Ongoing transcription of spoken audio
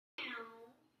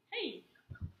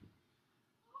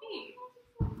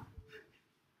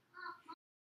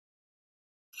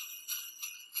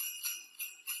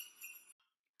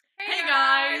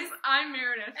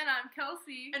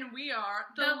Kelsey. And we are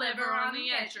The Liver on the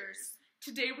Edgers.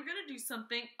 Today we're gonna do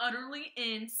something utterly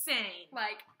insane.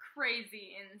 Like,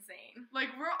 crazy insane. Like,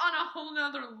 we're on a whole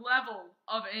nother level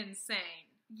of insane.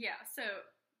 Yeah, so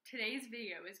today's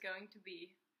video is going to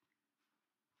be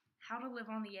How to Live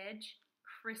on the Edge,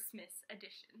 Christmas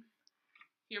edition.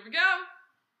 Here we go.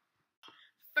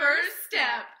 First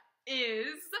step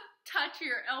is... touch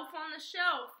your elf on the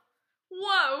shelf.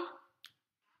 Whoa!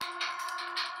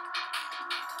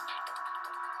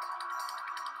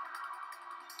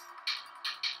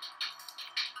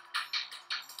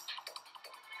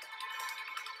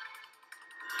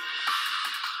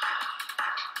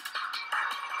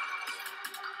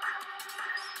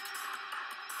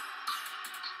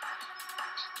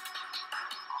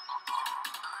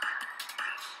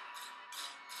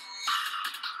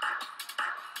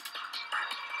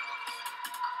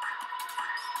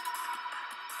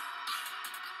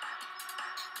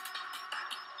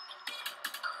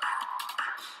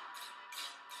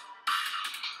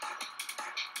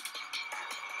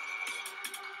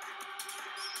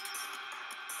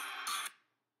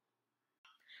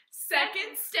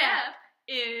 Second step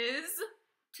is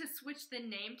to switch the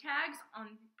name tags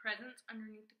on presents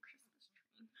underneath the Christmas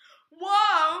tree.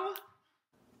 whoa!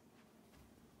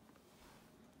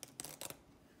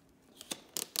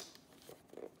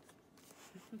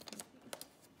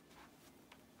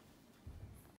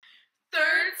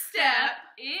 Third step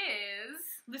Is...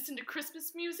 listen to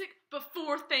Christmas music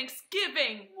before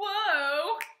Thanksgiving.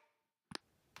 whoa!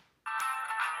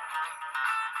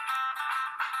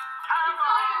 It's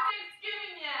not even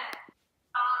Thanksgiving yet.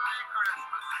 Merry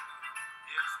Christmas.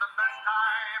 It's the best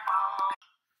time of...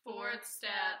 Fourth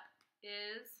step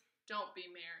is... Don't be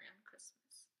merry on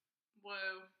Christmas.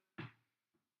 whoa.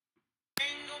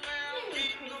 Jingle bell,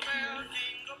 jingle bell,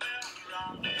 jingle bell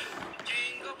rock.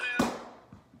 Jingle bell.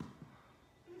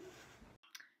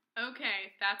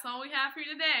 Okay, that's all we have for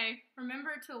you today.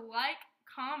 Remember to like,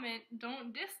 comment,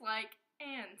 don't dislike,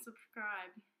 and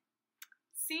subscribe.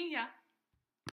 See ya.